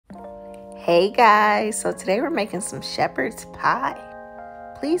Hey guys, so today we're making some shepherd's pie.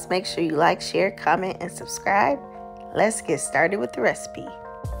 Please make sure you like, share, comment, and subscribe. Let's get started with the recipe.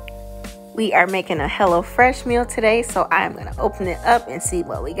 We are making a HelloFresh meal today, so I'm going to open it up and see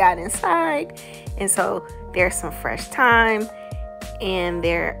what we got inside. And so there's some fresh thyme, and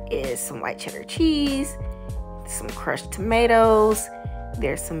there is some white cheddar cheese, some crushed tomatoes,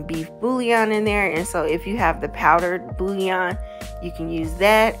 there's some beef bouillon in there. And so if you have the powdered bouillon, you can use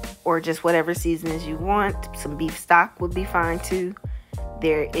that, or just whatever seasonings you want. Some beef stock would be fine too.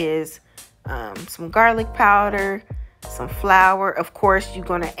 There is some garlic powder, some flour. Of course, you're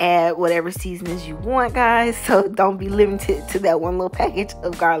going to add whatever seasonings you want, guys, so don't be limited to that one little package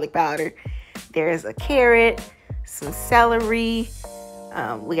of garlic powder. There's a carrot, some celery.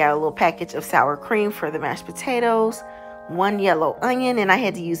 We got a little package of sour cream for the mashed potatoes, one yellow onion, and I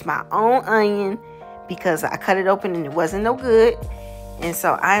had to use my own onion because I cut it open and it wasn't no good. And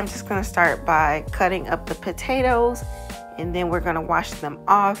so I'm just going to start by cutting up the potatoes, and then we're going to wash them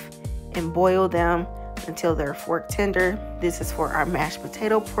off and boil them until they're fork tender. This is for our mashed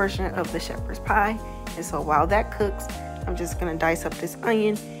potato portion of the shepherd's pie. And so while that cooks, I'm just going to dice up this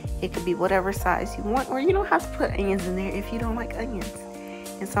onion. It could be whatever size you want, or you don't have to put onions in there if you don't like onions.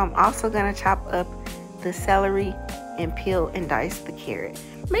 And so I'm also going to chop up the celery and peel and dice the carrot.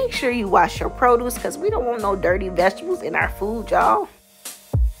 Make sure you wash your produce because we don't want no dirty vegetables in our food, y'all.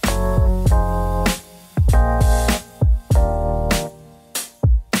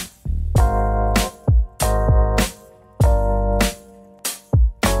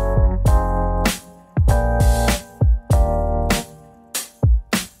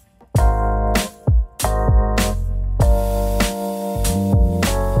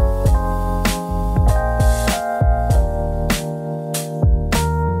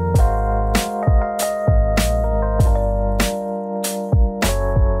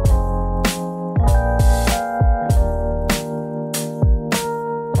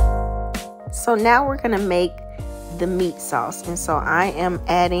 So now we're going to make the meat sauce. And so I am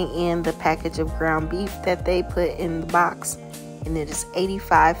adding in the package of ground beef that they put in the box. And it is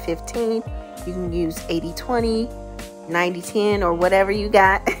 85-15. You can use 80-20, 90-10, or whatever you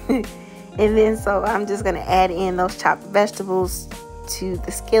got. And then so I'm just going to add in those chopped vegetables to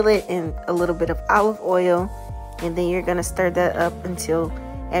the skillet and a little bit of olive oil. And then you're going to stir that up until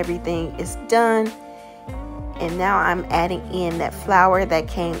everything is done. And now I'm adding in that flour that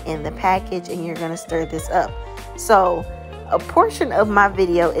came in the package, and you're going to stir this up. So a portion of my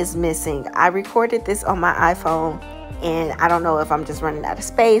video is missing. I recorded this on my iPhone, and I don't know if I'm just running out of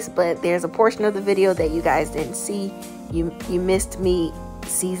space, but there's a portion of the video that you guys didn't see. You missed me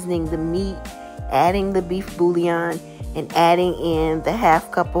seasoning the meat, adding the beef bouillon, and adding in the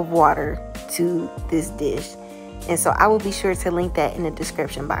half cup of water to this dish. And so I will be sure to link that in the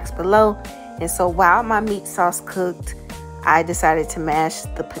description box below. And so while my meat sauce cooked, I decided to mash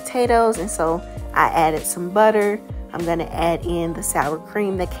the potatoes. And so I added some butter. I'm going to add in the sour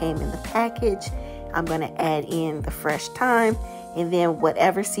cream that came in the package. I'm going to add in the fresh thyme. And then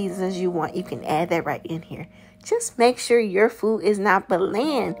whatever seasons you want, you can add that right in here. Just make sure your food is not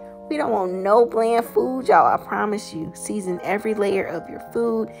bland. We don't want no bland food, y'all. I promise you. Season every layer of your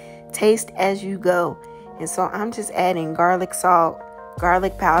food. Taste as you go. And so I'm just adding garlic salt,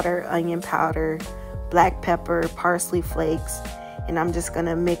 garlic powder, onion powder, black pepper, parsley flakes, and I'm just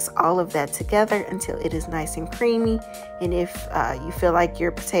gonna mix all of that together until it is nice and creamy. And if you feel like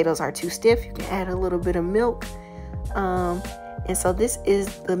your potatoes are too stiff, you can add a little bit of milk. And so this is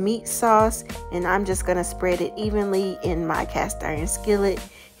the meat sauce, and I'm just gonna spread it evenly in my cast iron skillet.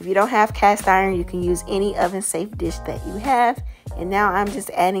 If you don't have cast iron, you can use any oven safe dish that you have. And now I'm just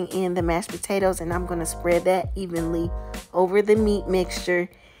adding in the mashed potatoes, and I'm going to spread that evenly over the meat mixture.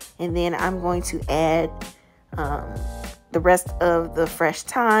 And then I'm going to add the rest of the fresh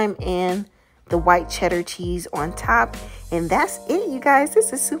thyme and the white cheddar cheese on top. And that's it, you guys.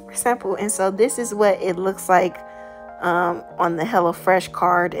 This is super simple. And so this is what it looks like on the HelloFresh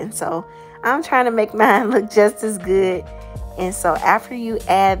card. And so I'm trying to make mine look just as good. And so after you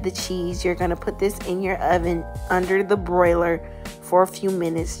add the cheese, you're going to put this in your oven under the broiler for a few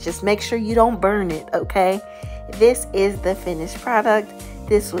minutes. Just make sure you don't burn it, okay? This is the finished product.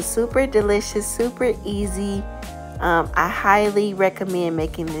 This was super delicious, super easy. I highly recommend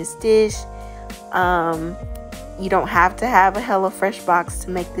making this dish. You don't have to have a HelloFresh box to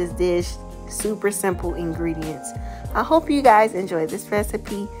make this dish. Super simple ingredients. I hope you guys enjoy this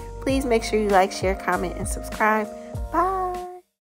recipe. Please make sure you like, share, comment, and subscribe. Bye.